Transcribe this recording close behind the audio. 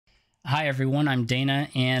Hi everyone, I'm Dana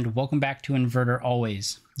and welcome back to Inverter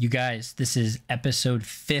Always. You guys, this is episode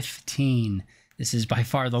 15. This is by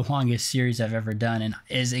far the longest series I've ever done, and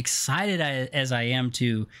as excited as I am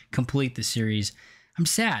to complete the series, I'm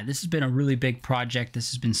sad. This has been a really big project. This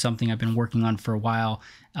has been something I've been working on for a while.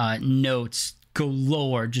 Notes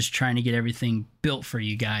galore, just trying to get everything built for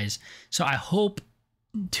you guys. So I hope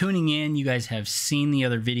tuning in, you guys have seen the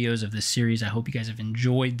other videos of this series. I hope you guys have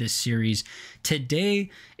enjoyed this series. Today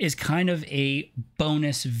is kind of a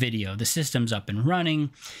bonus video. The system's up and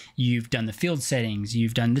running. You've done the field settings.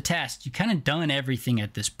 You've done the test. You've kind of done everything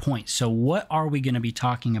at this point. So what are we going to be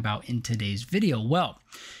talking about in today's video? Well,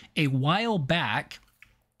 a while back,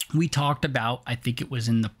 we talked about, I think it was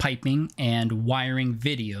in the piping and wiring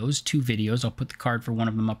videos, 2 videos. I'll put the card for one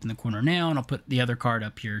of them up in the corner now, and I'll put the other card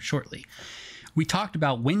up here shortly. We talked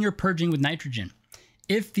about when you're purging with nitrogen,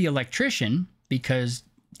 if the electrician, because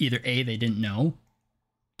either A, they didn't know,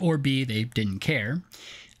 or B, they didn't care,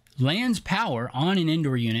 lands power on an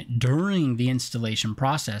indoor unit during the installation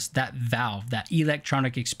process, that valve, that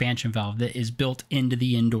electronic expansion valve that is built into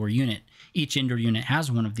the indoor unit. Each indoor unit has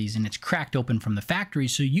one of these, and it's cracked open from the factory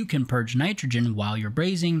so you can purge nitrogen while you're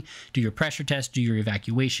brazing, do your pressure test, do your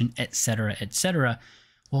evacuation, etc., etc.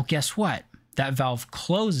 Well, guess what? That valve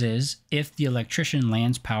closes if the electrician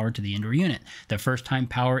lands power to the indoor unit. The first time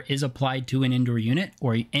power is applied to an indoor unit,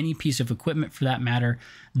 or any piece of equipment for that matter,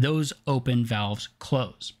 those open valves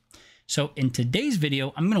close. So in today's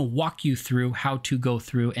video, I'm going to walk you through how to go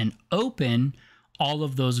through and open all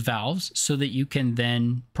of those valves so that you can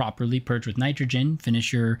then properly purge with nitrogen,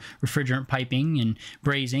 finish your refrigerant piping and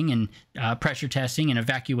brazing and pressure testing and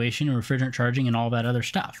evacuation and refrigerant charging and all that other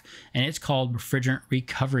stuff. And it's called Refrigerant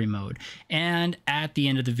Recovery Mode. And at the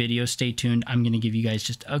end of the video, stay tuned. I'm going to give you guys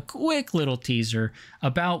just a quick little teaser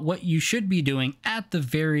about what you should be doing at the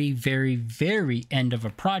very, very, very end of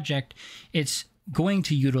a project. It's going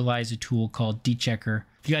to utilize a tool called DChecker.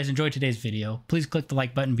 If you guys enjoyed today's video, please click the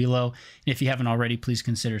like button below. And if you haven't already, please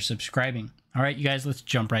consider subscribing. All right, you guys, let's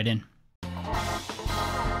jump right in.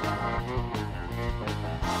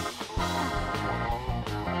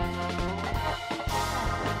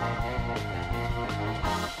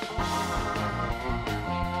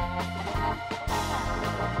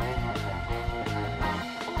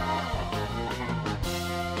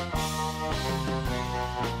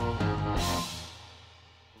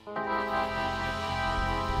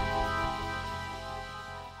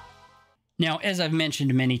 Now, as I've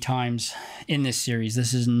mentioned many times in this series,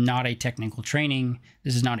 this is not a technical training.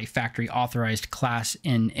 This is not a factory authorized class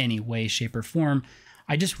in any way, shape, or form.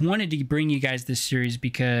 I just wanted to bring you guys this series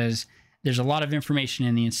because there's a lot of information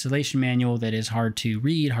in the installation manual that is hard to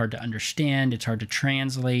read, hard to understand. It's hard to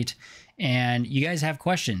translate, and you guys have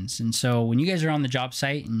questions. And so when you guys are on the job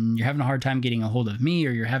site and you're having a hard time getting a hold of me,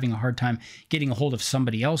 or you're having a hard time getting a hold of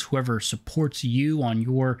somebody else, whoever supports you on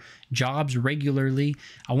your jobs regularly,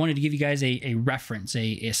 I wanted to give you guys a reference,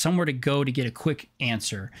 a somewhere to go to get a quick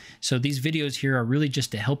answer. So these videos here are really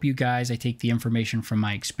just to help you guys. I take the information from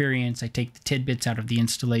my experience. I take the tidbits out of the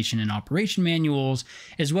installation and operation manuals,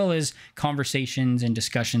 as well as conversations and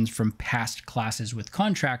discussions from past classes with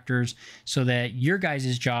contractors, so that your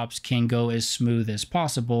guys' jobs can go as smooth as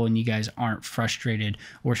possible and you guys aren't frustrated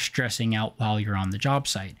or stressing out while you're on the job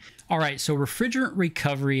site. All right, so refrigerant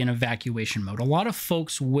recovery and evacuation mode. A lot of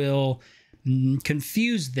folks will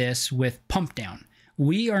confuse this with pump down.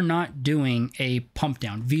 We are not doing a pump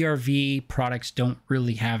down. VRV products don't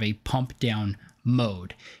really have a pump down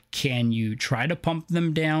mode. Can you try to pump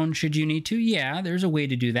them down should you need to? Yeah, there's a way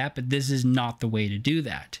to do that, but this is not the way to do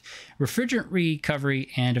that. Refrigerant recovery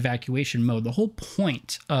and evacuation mode, the whole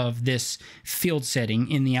point of this field setting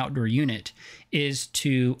in the outdoor unit is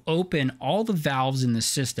to open all the valves in the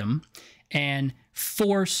system and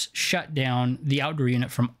force shut down the outdoor unit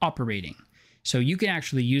from operating. So you can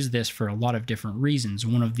actually use this for a lot of different reasons.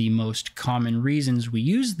 One of the most common reasons we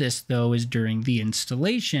use this, though, is during the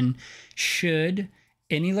installation. Should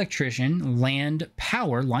an electrician land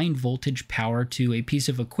power, line voltage power, to a piece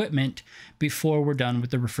of equipment before we're done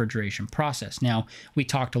with the refrigeration process. Now, we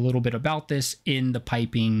talked a little bit about this in the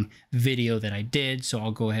piping video that I did, so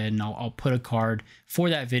I'll go ahead and I'll put a card for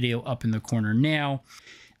that video up in the corner now.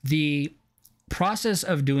 The process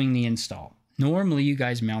of doing the install. Normally, you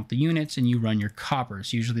guys mount the units and you run your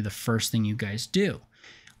coppers, usually the first thing you guys do.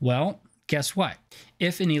 Well, guess what?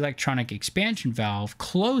 If an electronic expansion valve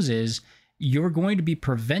closes, you're going to be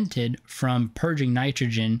prevented from purging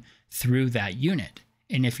nitrogen through that unit.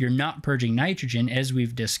 And if you're not purging nitrogen, as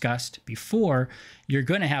we've discussed before, you're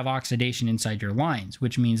going to have oxidation inside your lines,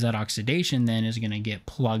 which means that oxidation then is going to get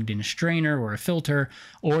plugged in a strainer or a filter,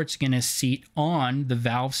 or it's going to seat on the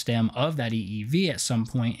valve stem of that EEV at some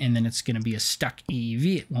point, and then it's going to be a stuck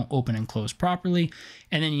EEV. It won't open and close properly,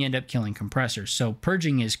 and then you end up killing compressors. So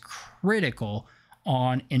purging is critical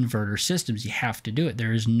on inverter systems. You have to do it.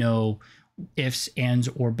 There is no ifs, ands,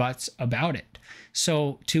 or buts about it.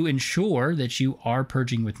 So to ensure that you are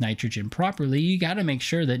purging with nitrogen properly, you got to make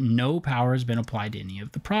sure that no power has been applied to any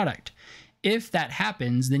of the product. If that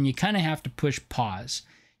happens, then you kind of have to push pause.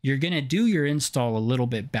 You're going to do your install a little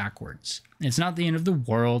bit backwards. It's not the end of the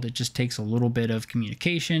world. It just takes a little bit of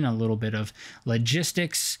communication, a little bit of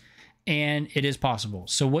logistics, and it is possible.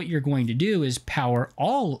 So what you're going to do is power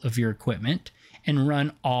all of your equipment and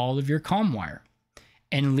run all of your comm wire,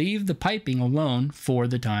 and leave the piping alone for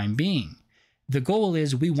the time being. The goal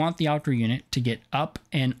is we want the outdoor unit to get up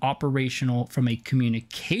and operational from a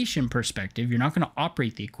communication perspective. You're not going to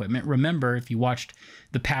operate the equipment. Remember, if you watched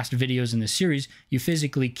the past videos in the series, you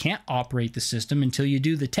physically can't operate the system until you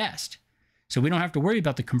do the test. So we don't have to worry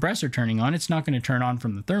about the compressor turning on. It's not going to turn on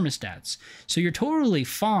from the thermostats. So you're totally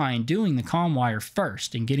fine doing the comm wire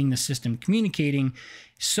first and getting the system communicating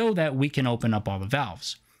so that we can open up all the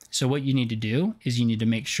valves. So what you need to do is you need to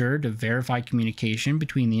make sure to verify communication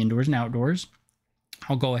between the indoors and outdoors.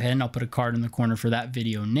 I'll go ahead and I'll put a card in the corner for that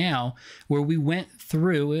video now, where we went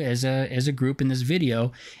through as a group in this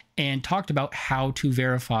video and talked about how to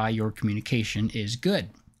verify your communication is good.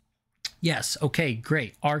 Yes, okay,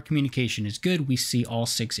 great. Our communication is good. We see all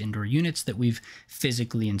 6 indoor units that we've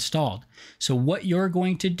physically installed. So what you're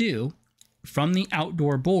going to do from the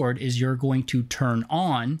outdoor board is you're going to turn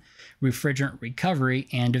on refrigerant recovery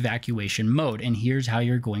and evacuation mode. And here's how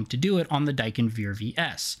you're going to do it on the Daikin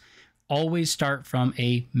VRV. Always start from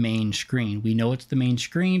a main screen. We know it's the main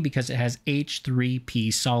screen because it has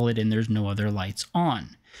H3P solid and there's no other lights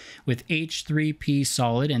on. With H3P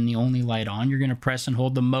solid and the only light on, you're going to press and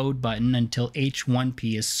hold the mode button until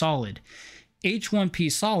H1P is solid.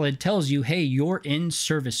 H1P solid tells you, hey, you're in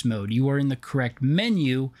service mode. You are in the correct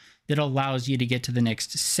menu that allows you to get to the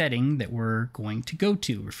next setting that we're going to go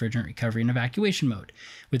to, refrigerant recovery and evacuation mode.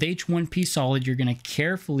 With H1P solid, you're going to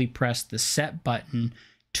carefully press the set button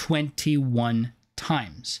 21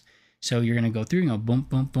 times. So you're going to go through and go boom,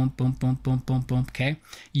 boom, boom, boom, boom, boom, boom, boom, okay?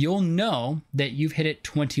 You'll know that you've hit it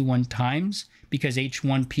 21 times because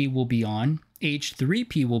H1P will be on,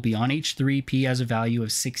 H3P will be on. H3P has a value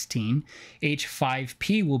of 16.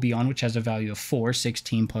 H5P will be on, which has a value of 4.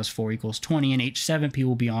 16 plus 4 equals 20. And H7P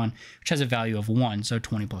will be on, which has a value of 1. So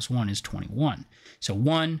 20 plus 1 is 21. So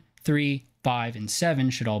 1, 3, 5, and 7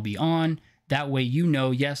 should all be on. That way you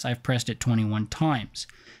know, yes, I've pressed it 21 times.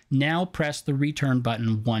 Now press the return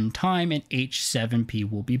button 1 time and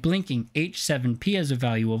H7P will be blinking. H7P has a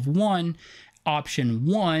value of 1. Option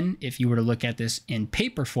 1, if you were to look at this in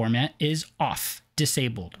paper format, is off,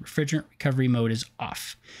 disabled. Refrigerant recovery mode is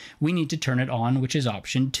off. We need to turn it on, which is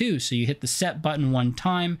option 2. So you hit the set button 1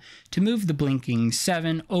 time to move the blinking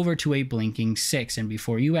 7 over to a blinking 6. And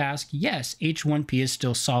before you ask, yes, H1P is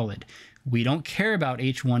still solid. We don't care about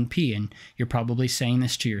H1P, and you're probably saying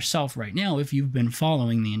this to yourself right now if you've been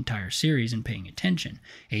following the entire series and paying attention.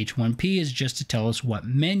 H1P is just to tell us what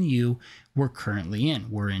menu we're currently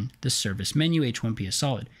in. We're in the service menu. H1P is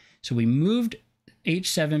solid. So we moved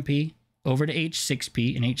H7P over to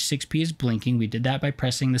H6P, and H6P is blinking. We did that by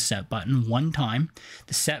pressing the set button 1 time.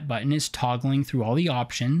 The set button is toggling through all the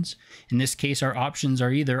options. In this case, our options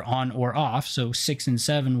are either on or off, so 6 and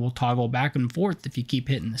 7 will toggle back and forth if you keep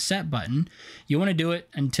hitting the set button. You want to do it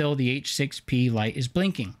until the H6P light is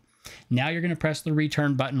blinking. Now you're going to press the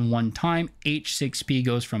return button 1 time. H6P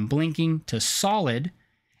goes from blinking to solid.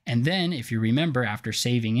 And then, if you remember, after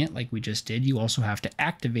saving it like we just did, you also have to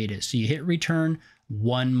activate it. So you hit return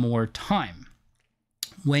 1 more time.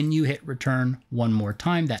 When you hit return 1 more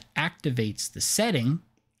time, that activates the setting.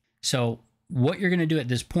 So what you're going to do at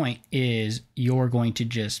this point is you're going to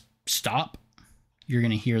just stop. You're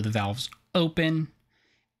going to hear the valves open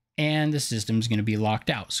and the system's going to be locked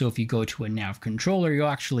out. So if you go to a nav controller, you'll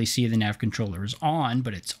actually see the nav controller is on,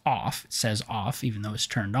 but it's off. It says off, even though it's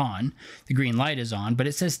turned on. The green light is on, but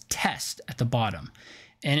it says test at the bottom.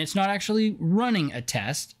 And it's not actually running a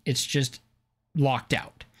test. It's just locked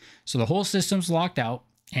out. So the whole system's locked out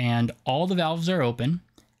and all the valves are open.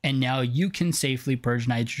 And now you can safely purge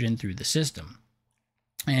nitrogen through the system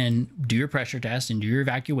and do your pressure test and do your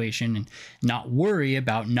evacuation and not worry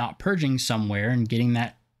about not purging somewhere and getting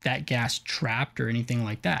that gas trapped or anything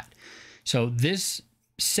like that. So this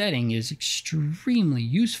setting is extremely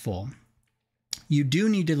useful. You do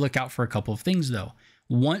need to look out for a couple of things though.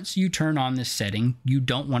 Once you turn on this setting, you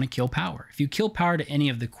don't want to kill power. If you kill power to any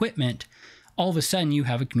of the equipment, all of a sudden you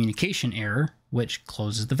have a communication error, which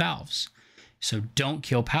closes the valves. So don't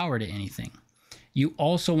kill power to anything. You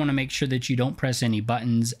also want to make sure that you don't press any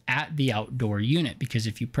buttons at the outdoor unit, because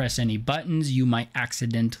if you press any buttons, you might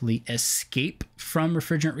accidentally escape from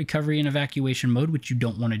refrigerant recovery and evacuation mode, which you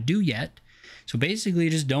don't want to do yet. So basically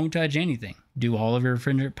just don't touch anything. Do all of your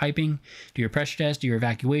refrigerant piping, do your pressure test, do your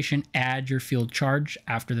evacuation, add your field charge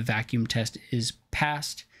after the vacuum test is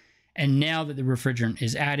passed. And now that the refrigerant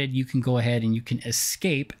is added, you can go ahead and you can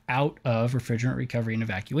escape out of refrigerant recovery and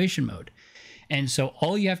evacuation mode. And so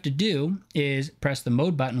all you have to do is press the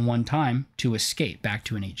mode button one time to escape back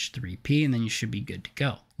to an H3P, and then you should be good to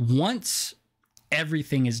go. Once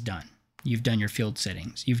everything is done, you've done your field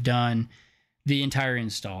settings, you've done the entire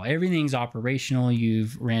install, everything's operational,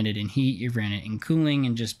 you've ran it in heat, you've ran it in cooling,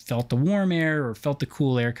 and just felt the warm air or felt the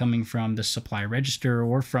cool air coming from the supply register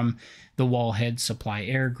or from the wall head supply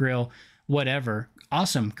air grill, whatever.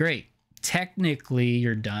 Awesome, great. Technically,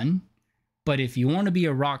 you're done. But if you want to be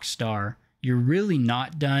a rock star, you're really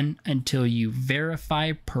not done until you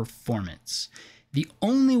verify performance. The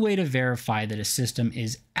only way to verify that a system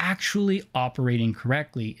is actually operating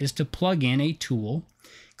correctly is to plug in a tool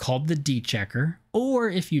called the D-Checker, or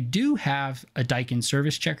if you do have a Daikin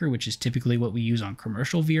service checker, which is typically what we use on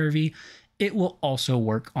commercial VRV, it will also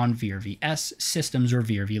work on VRV-S systems or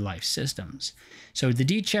VRV Life systems. So the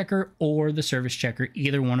D-Checker or the service checker,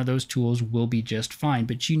 either one of those tools will be just fine,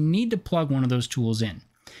 but you need to plug one of those tools in.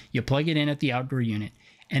 You plug it in at the outdoor unit,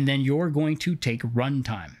 and then you're going to take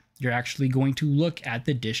runtime. You're actually going to look at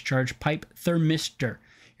the discharge pipe thermistor.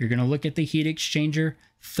 You're going to look at the heat exchanger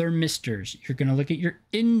thermistors. You're going to look at your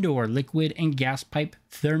indoor liquid and gas pipe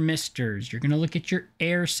thermistors. You're going to look at your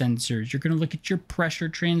air sensors. You're going to look at your pressure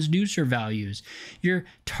transducer values, your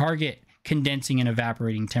target condensing and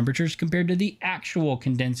evaporating temperatures compared to the actual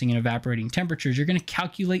condensing and evaporating temperatures. You're going to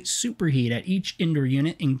calculate superheat at each indoor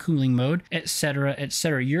unit in cooling mode, etc.,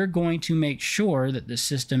 etc. You're going to make sure that the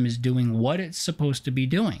system is doing what it's supposed to be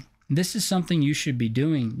doing. This is something you should be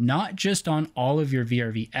doing not just on all of your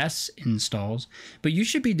VRV-S installs, but you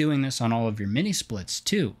should be doing this on all of your mini splits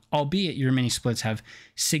too, albeit your mini splits have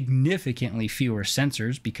significantly fewer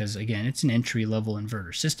sensors because, again, it's an entry-level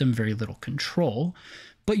inverter system, very little control.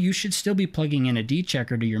 But you should still be plugging in a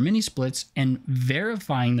D-Checker to your mini splits and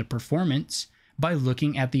verifying the performance by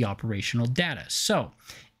looking at the operational data. So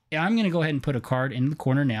I'm going to go ahead and put a card in the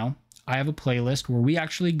corner now. I have a playlist where we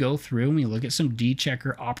actually go through and we look at some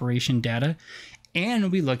D-Checker operation data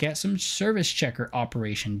and we look at some service checker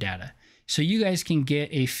operation data, so you guys can get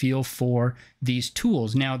a feel for these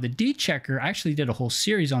tools. Now, the D-Checker, I actually did a whole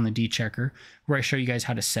series on the D-Checker where I show you guys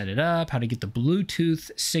how to set it up, how to get the Bluetooth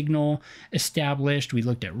signal established. We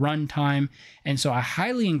looked at runtime. And so I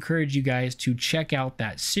highly encourage you guys to check out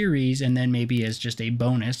that series. And then maybe as just a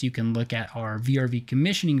bonus, you can look at our VRV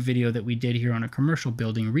commissioning video that we did here on a commercial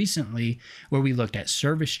building recently, where we looked at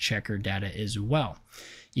service checker data as well.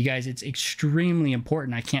 You guys, it's extremely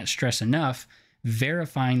important. I can't stress enough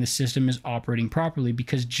verifying the system is operating properly,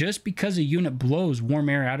 because just because a unit blows warm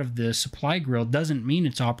air out of the supply grill doesn't mean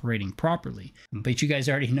it's operating properly. But you guys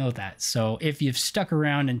already know that. So if you've stuck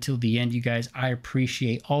around until the end, you guys, I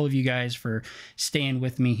appreciate all of you guys for staying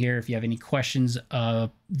with me here. If you have any questions of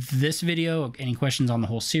this video, any questions on the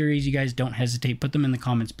whole series, you guys don't hesitate, put them in the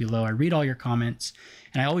comments below. I read all your comments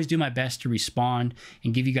and I always do my best to respond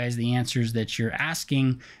and give you guys the answers that you're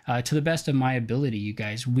asking to the best of my ability. You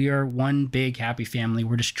guys, we are one big happy family.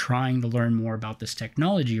 We're just trying to learn more about this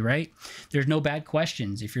technology, right? There's no bad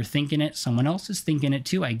questions. If you're thinking it, someone else is thinking it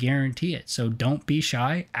too. I guarantee it. So don't be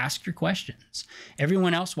shy. Ask your questions.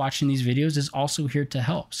 Everyone else watching these videos is also here to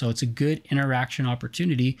help. So it's a good interaction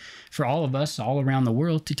opportunity for all of us all around the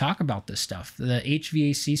world to talk about this stuff. The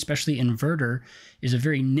HVAC, especially inverter, is a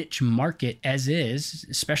very niche market as is,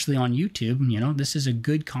 especially on YouTube. You know, this is a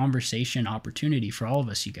good conversation opportunity for all of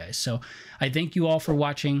us, you guys. So I thank you all for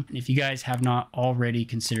watching. And if you guys have not already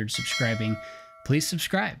considered subscribing, please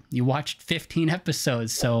subscribe. You watched 15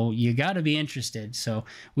 episodes, so you got to be interested. So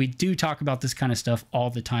we do talk about this kind of stuff all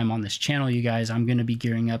the time on this channel, you guys. I'm going to be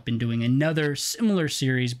gearing up and doing another similar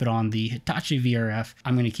series, but on the Hitachi VRF.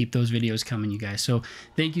 I'm going to keep those videos coming, you guys. So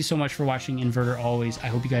thank you so much for watching Inverter Always. I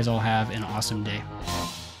hope you guys all have an awesome day.